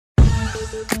Hello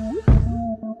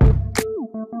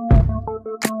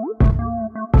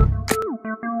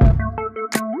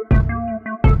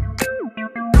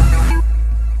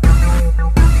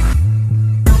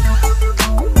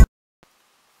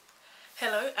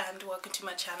and welcome to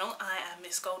my channel. I am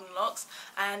Miss Goldenlocks,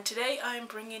 and today I'm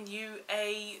bringing you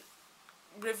a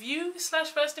review slash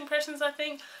first impressions. I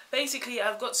think basically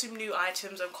I've got some new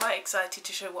items. I'm quite excited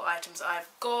to show what items I've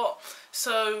got,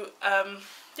 so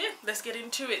yeah, let's get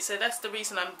into it. So that's the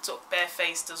reason I'm sort of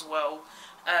barefaced as well,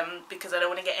 because I don't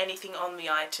want to get anything on the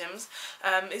items.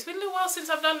 It's been a little while since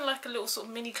I've done like a little sort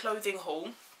of mini clothing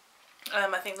haul.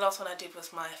 I think the last one I did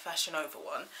was my Fashion Over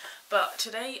one, but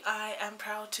today I am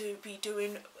proud to be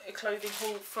doing a clothing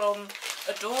haul from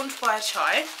Adorned by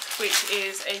Chai, which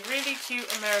is a really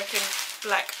cute American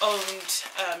black owned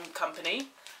company.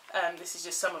 This is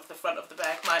just some of the front of the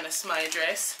bag minus my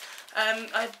address.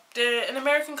 They're an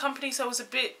American company, so I was a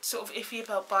bit sort of iffy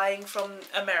about buying from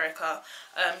America.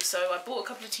 So I bought a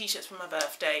couple of t-shirts for my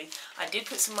birthday. I did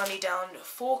put some money down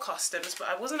for customs, but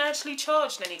I wasn't actually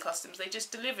charged any customs. They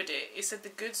just delivered it. It said the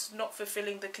goods not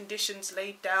fulfilling the conditions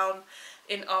laid down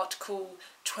in Article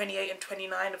 28 and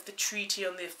 29 of the Treaty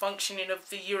on the Functioning of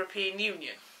the European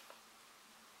Union.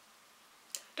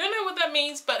 Don't know what that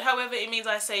means, but however it means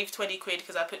I saved 20 quid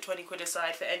because I put 20 quid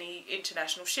aside for any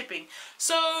international shipping.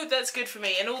 So that's good for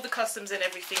me, and all the customs and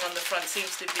everything on the front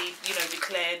seems to be, you know,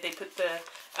 declared. They put the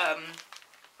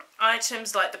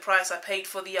items, like the price I paid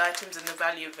for the items and the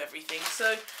value of everything.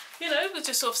 So, you know, we'll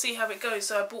just sort of see how it goes.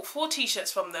 So I bought 4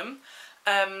 t-shirts from them.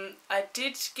 I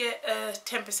did get a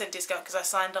 10% discount because I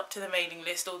signed up to the mailing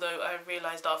list, although I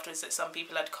realised afterwards that some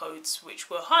people had codes which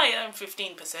were higher than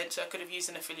 15%, so I could have used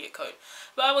an affiliate code.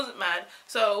 But I wasn't mad,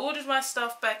 so I ordered my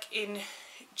stuff back in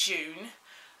June.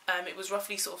 It was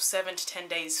roughly sort of 7 to 10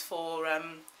 days for,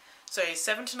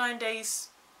 7 to 9 days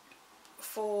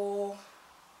for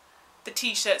the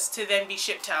t-shirts to then be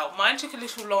shipped out. Mine took a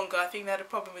little longer. I think they had a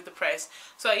problem with the press,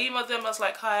 so I emailed them. I was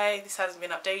like, hi, this hasn't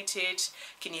been updated,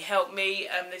 can you help me?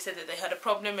 They said that they had a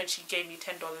problem and she gave me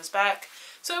 $10 back,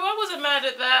 so I wasn't mad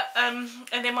at that.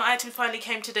 And then my item finally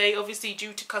came today. Obviously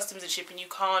due to customs and shipping you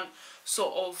can't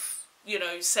sort of, you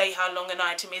know, say how long an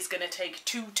item is going to take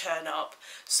to turn up,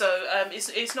 so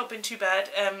it's not been too bad.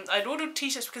 I'd ordered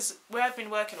t-shirts because where I've been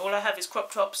working all I have is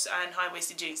crop tops and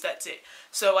high-waisted jeans, that's it.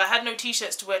 So I had no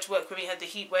t-shirts to wear to work when we had the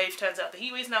heat wave. Turns out the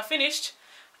heat wave is now finished.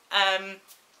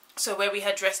 So where we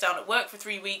had dress down at work for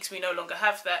 3 weeks, we no longer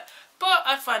have that. But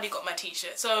I finally got my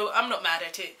t-shirt, so I'm not mad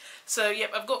at it. So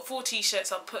yep, I've got 4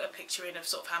 t-shirts. I'll put a picture in of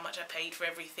sort of how much I paid for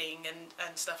everything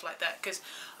and stuff like that, because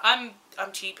I'm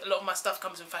cheap. A lot of my stuff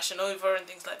comes from Fashion Over and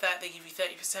things like that. They give you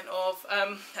 30% off.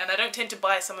 And I don't tend to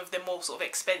buy some of the more sort of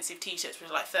expensive t-shirts, which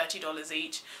are like $30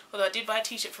 each. Although I did buy a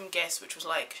t-shirt from Guess, which was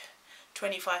like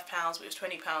 £25, but it was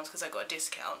 £20 because I got a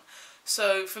discount.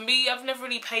 So for me, I've never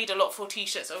really paid a lot for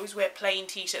t-shirts. I always wear plain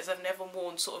t-shirts. I've never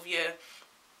worn sort of your,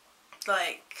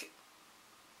 like,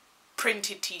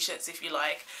 printed t-shirts, if you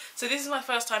like. So this is my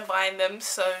first time buying them.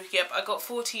 So yep, I got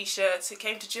 4 t-shirts. It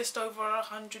came to just over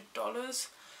 $100,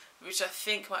 which I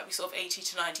think might be sort of 80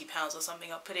 to 90 pounds or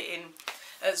something. I'll put it in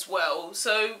as well.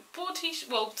 So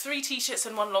 3 t-shirts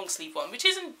and 1 long sleeve one, which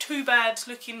isn't too bad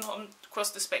looking on across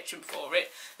the spectrum for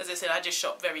it. As I said, I just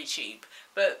shop very cheap,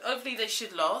 but hopefully they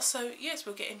should last. So yes,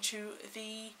 we'll get into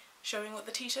the showing what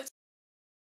the t-shirts.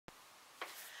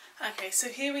 Okay, so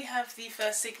here we have the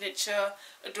first signature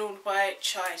Adorned by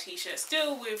Chai t-shirt,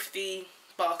 still with the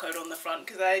barcode on the front,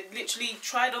 because I literally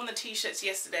tried on the t-shirts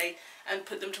yesterday and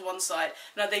put them to one side.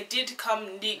 Now they did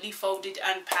come neatly folded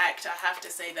and packed. I have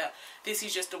to say that this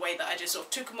is just the way that I just sort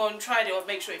of took them on, tried it on,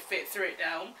 make sure it fit, threw it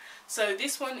down. So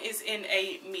this one is in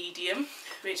a medium,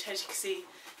 which as you can see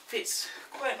fits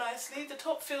quite nicely. The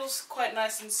top feels quite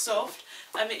nice and soft,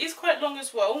 and it is quite long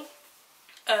as well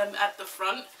at the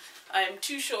front. I'm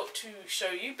too short to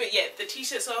show you, but yeah, the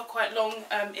t-shirts are quite long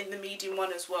in the medium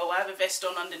one as well. I have a vest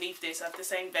on underneath this. I have the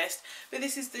same vest, but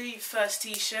this is the first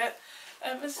t-shirt.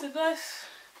 It's a nice,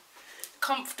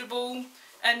 comfortable,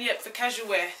 and yep, for casual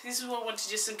wear. This is what I wanted,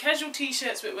 just some casual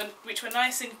t-shirts which were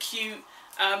nice and cute.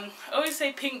 I always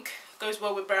say pink goes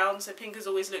well with brown, so pink has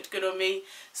always looked good on me.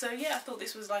 So yeah, I thought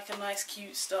this was like a nice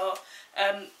cute start.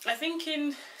 I think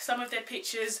in some of their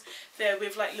pictures they're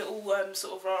with like little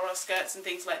sort of rah-rah skirts and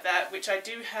things like that, which I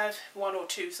do have 1 or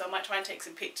 2, so I might try and take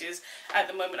some pictures. At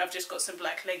the moment I've just got some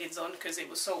black leggings on because it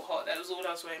was so hot. That was all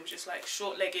I was wearing, just like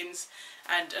short leggings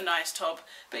and a nice top.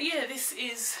 But yeah, this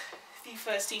is the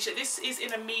first t-shirt. This is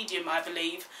in a medium, I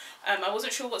believe. I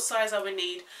wasn't sure what size I would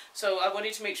need, so I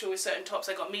wanted to make sure with certain tops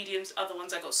I got mediums, other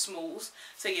ones I got smalls.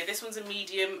 So yeah, this one's a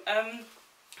medium. I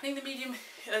think the medium,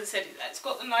 as I said, it's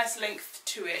got a nice length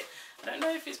to it. I don't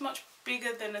know if it's much bigger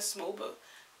than a small, but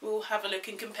we'll have a look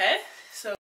and compare.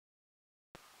 So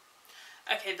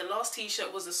okay, the last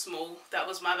t-shirt was a small. That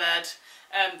was my bad.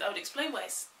 That would explain why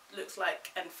it looks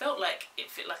like and felt like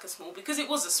it fit like a small, because it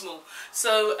was a small.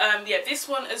 So yeah, this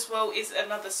one as well is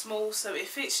another small, so it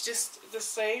fits just the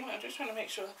same. I'm just trying to make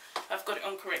sure I've got it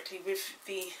on correctly with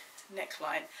the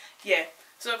neckline. Yeah,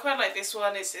 so I quite like this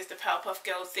one. It's the Powerpuff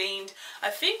Girl themed. I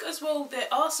think as well there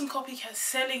are some copycats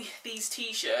selling these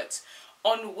t-shirts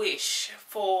on Wish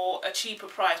for a cheaper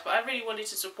price, but I really wanted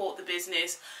to support the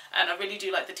business, and I really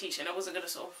do like the t-shirt, and I wasn't going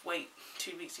to sort of wait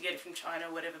 2 weeks to get it from China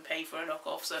or whatever, pay for a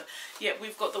knockoff. So yeah,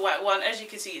 we've got the white one. As you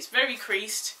can see, it's very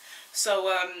creased,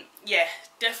 so yeah,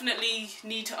 definitely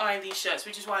need to iron these shirts,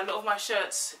 which is why a lot of my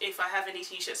shirts, if I have any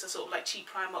t-shirts, are sort of like cheap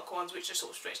Primark ones, which are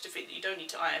sort of stretched to fit, that you don't need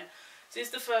to iron. So it's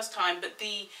the first time, but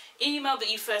the email that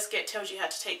you first get tells you how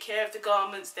to take care of the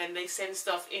garments. Then they send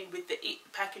stuff in with the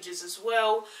packages as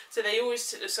well. So they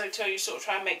always tell you sort of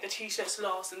try and make the t-shirts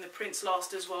last and the prints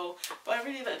last as well. But I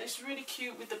really like this, really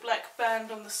cute with the black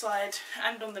band on the side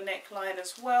and on the neckline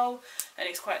as well. And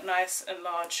it's quite nice and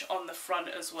large on the front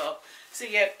as well. So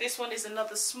yeah, this one is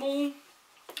another small.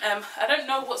 I don't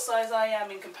know what size I am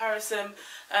in comparison.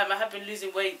 I have been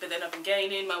losing weight, but then I've been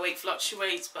gaining. My weight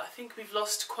fluctuates, but I think we've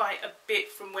lost quite a bit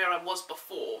from where I was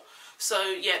before. So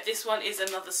yeah, this one is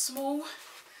another small,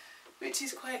 which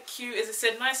is quite cute. As I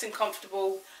said, nice and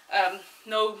comfortable.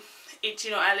 No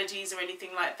itchy or allergies or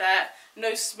anything like that.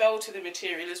 No smell to the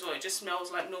material as well. It just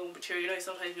smells like normal material. You know,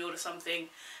 sometimes you order something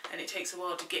and it takes a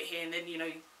while to get here, and then, you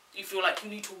know, you feel like you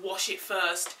need to wash it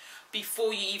first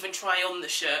before you even try on the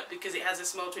shirt, because it has a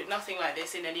smell to it. Nothing like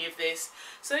this in any of this.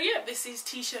 So yeah, this is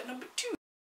t-shirt number 2.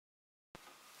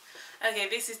 Okay,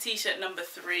 this is t-shirt number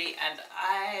 3, and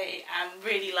I am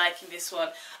really liking this one.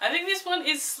 I think this one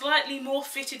is slightly more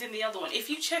fitted than the other one. If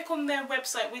you check on their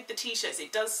website with the t-shirts,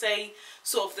 it does say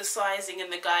sort of the sizing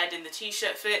and the guide in the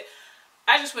t-shirt fit.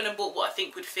 I just went and bought what I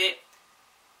think would fit.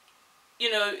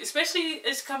 You know, especially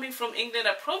as coming from England,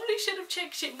 I probably should have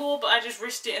checked it more, but I just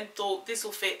risked it and thought, this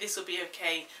will fit, this will be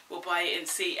okay, we'll buy it and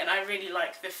see. And I really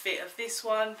like the fit of this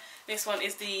one. This one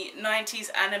is the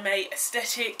 90s anime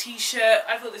aesthetic t-shirt.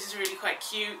 I thought this is really quite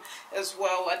cute as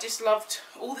well. I just loved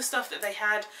all the stuff that they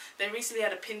had. They recently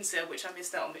had a pin sale, which I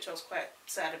missed out on, which I was quite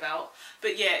sad about.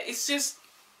 But yeah, it's just,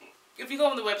 if you go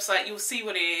on the website, you'll see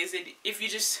what it is.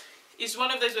 It's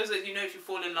one of those websites, you know, if you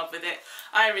fall in love with it.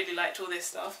 I really liked all this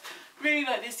stuff. Really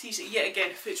like this t-shirt. Yet again,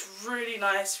 it fits really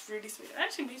nice, really smooth. It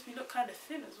actually makes me look kind of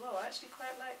thin as well. I actually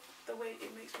quite like the way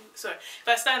it makes me look. Sorry, if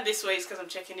I stand this way, it's because I'm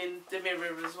checking in the mirror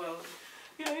as well.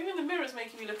 You know, even the mirror's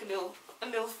making me look a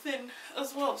little thin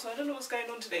as well. So I don't know what's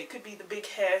going on today. It could be the big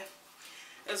hair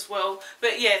as well.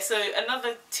 But yeah, so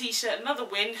another t-shirt, another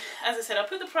win. As I said, I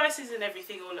put the prices and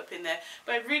everything all up in there,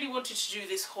 but I really wanted to do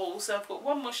this haul, so I've got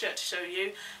one more shirt to show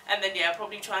you, and then yeah, I'll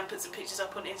probably try and put some pictures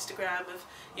up on Instagram of,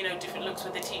 you know, different looks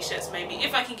with the t-shirts, maybe,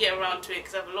 if I can get around to it,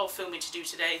 because I have a lot of filming to do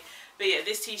today. But yeah,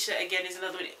 this t-shirt again is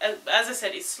another one. As I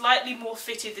said, it's slightly more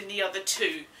fitted than the other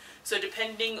two, so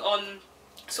depending on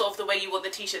sort of the way you want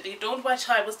the t-shirt. The Adorned by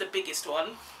Chai was the biggest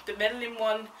one. The Medellin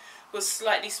one was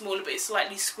slightly smaller, but it's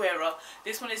slightly squarer.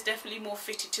 This one is definitely more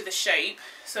fitted to the shape.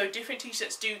 So different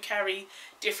t-shirts do carry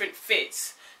different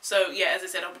fits. So yeah, as I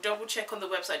said, I'll double check on the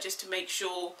website just to make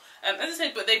sure. As I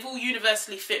said, but they've all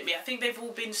universally fit me. I think they've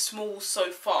all been small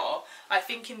so far. I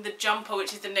think in the jumper,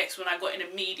 which is the next one, I got in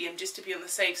a medium just to be on the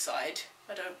safe side.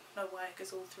 I don't know why,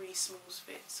 because all 3 smalls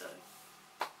fit, so.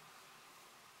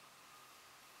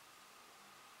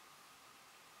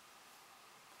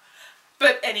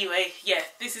 But anyway, yeah,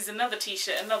 this is another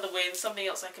t-shirt, another win, something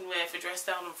else I can wear for dress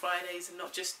down on Fridays, and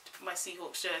not just my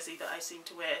Seahawks jersey that I seem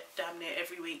to wear damn near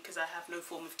every week because I have no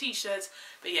form of t-shirts.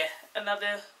 But yeah,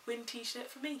 another win t-shirt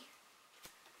for me.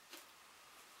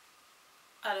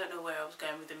 I don't know where I was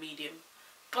going with the medium.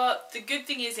 But the good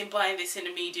thing is in buying this in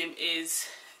a medium is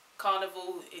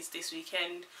Carnival is this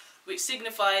weekend, which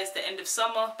signifies the end of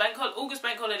summer. August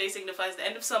bank holiday signifies the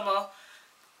end of summer.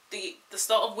 The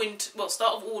start of winter, well,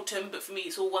 start of autumn, but for me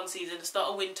it's all one season, the start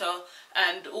of winter,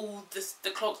 and all the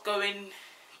clock's going,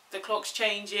 the clock's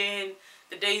changing,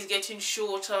 the day's getting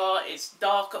shorter, it's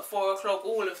dark at 4 o'clock,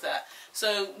 all of that.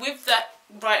 So with that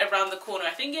right around the corner,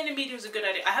 I think getting a medium is a good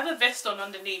idea. I have a vest on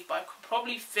underneath, but I could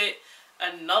probably fit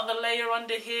another layer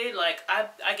under here. Like,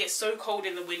 I get so cold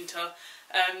in the winter.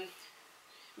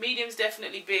 Medium's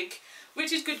definitely big,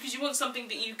 which is good because you want something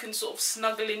that you can sort of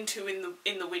snuggle into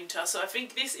in the winter. So I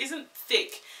think this isn't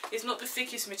thick. It's not the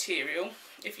thickest material.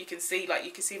 If you can see, like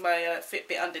you can see my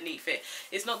Fitbit underneath it.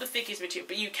 It's not the thickest material,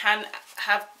 but you can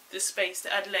have the space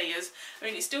to add layers. I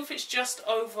mean, it still fits just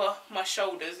over my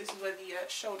shoulders. This is where the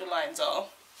shoulder lines are.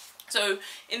 So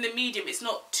in the medium, it's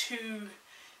not too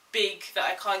big that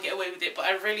I can't get away with it, but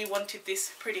I really wanted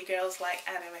this Pretty Girls Like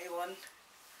Anime one.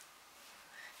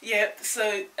 Yeah,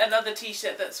 so another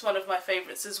t-shirt that's one of my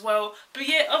favourites as well. But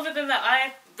yeah, other than that,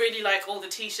 I really like all the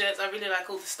t-shirts, I really like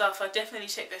all the stuff. I definitely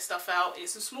check their stuff out.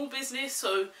 It's a small business,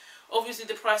 so obviously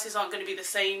the prices aren't going to be the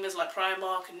same as like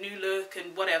Primark and New Look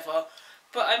and whatever.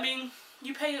 But I mean,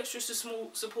 you pay extra to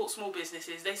support small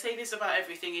businesses. They say this about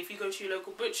everything. If you go to your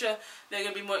local butcher, they're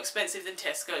going to be more expensive than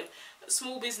Tesco.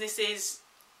 Small businesses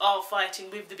are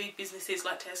fighting with the big businesses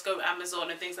like Tesco,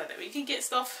 Amazon and things like that. But you can get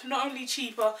stuff not only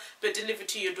cheaper but delivered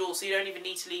to your door, so you don't even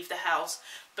need to leave the house.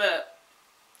 But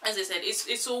as I said,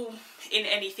 it's all in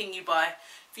anything you buy.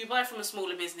 If you buy from a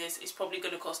smaller business, it's probably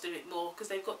going to cost a bit more because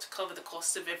they've got to cover the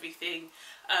costs of everything.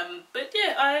 But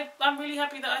yeah, I'm really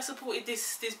happy that I supported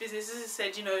this business. As I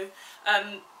said, you know,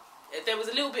 there was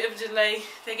a little bit of a delay.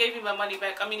 They gave me my money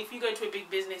back. I mean, if you go to a big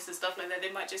business and stuff like that,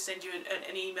 they might just send you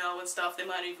an email and stuff. They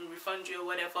might even refund you or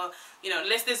whatever. You know,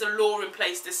 unless there's a law in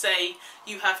place to say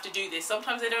you have to do this.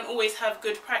 Sometimes they don't always have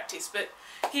good practice, but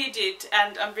here did,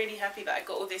 and I'm really happy that I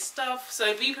got all this stuff.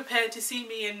 So be prepared to see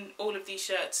me in all of these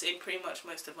shirts in pretty much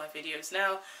most of my videos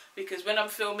now, because when I'm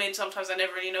filming, sometimes I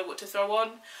never really know what to throw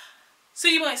on. So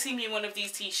you might see me in one of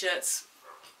these t-shirts.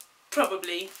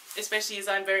 Probably, especially as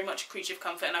I'm very much a creature of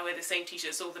comfort and I wear the same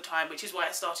t-shirts all the time, which is why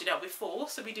I started out with 4,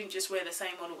 so we didn't just wear the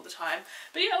same one all the time.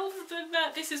 But yeah, other than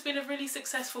that, this has been a really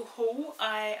successful haul.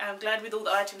 I am glad with all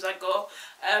the items I got.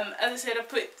 As I said,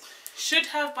 should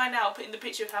have by now put in the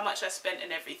picture of how much I spent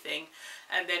and everything,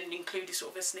 and then included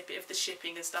sort of a snippet of the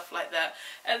shipping and stuff like that.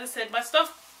 As I said, my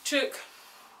stuff took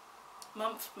a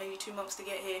month, maybe 2 months to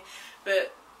get here,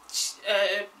 but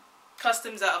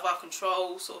customs out of our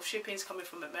control, sort of shipping's coming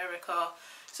from America,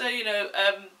 so you know,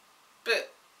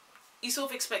 but you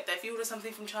sort of expect that. If you order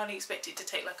something from China, you expect it to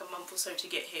take like a month or so to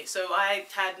get here. So I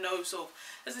had no sort of,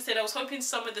 as I said, I was hoping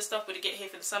some of the stuff would get here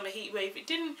for the summer heat wave. It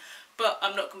didn't, but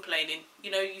I'm not complaining.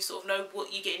 You know, you sort of know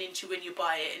what you're getting into when you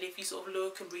buy it, and if you sort of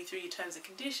look and read through your terms and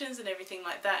conditions and everything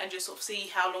like that, and just sort of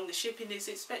see how long the shipping is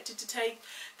expected to take,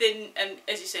 then, and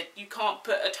as you said, you can't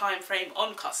put a time frame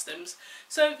on customs.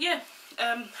 So yeah,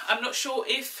 I'm not sure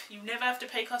if you never have to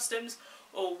pay customs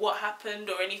or what happened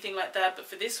or anything like that, but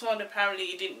for this one apparently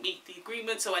it didn't meet the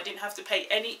agreement, so I didn't have to pay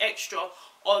any extra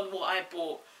on what I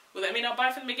bought. Will that mean I'll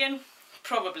buy from them again?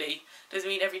 Probably. Doesn't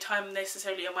mean every time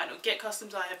necessarily I might not get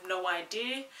customs. I have no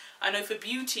idea. I know for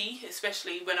beauty,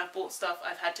 especially when I've bought stuff,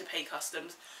 I've had to pay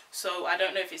customs, so I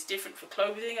don't know if it's different for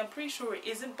clothing. I'm pretty sure it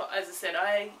isn't, but as I said,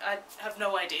 I have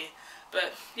no idea.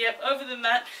 But yep, other than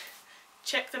that,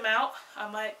 check them out. I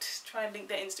might try and link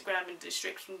their Instagram in the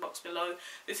description box below.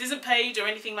 This isn't paid or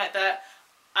anything like that.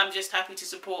 I'm just happy to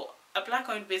support a black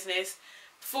owned business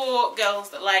for girls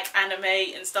that like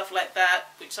anime and stuff like that,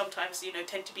 which sometimes, you know,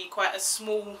 tend to be quite a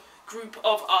small group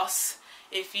of us.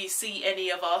 If you see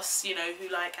any of us, you know,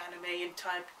 who like anime and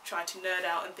try to nerd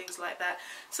out and things like that.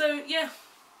 So yeah,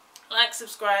 like,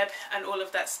 subscribe and all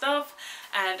of that stuff,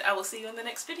 and I will see you in the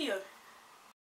next video.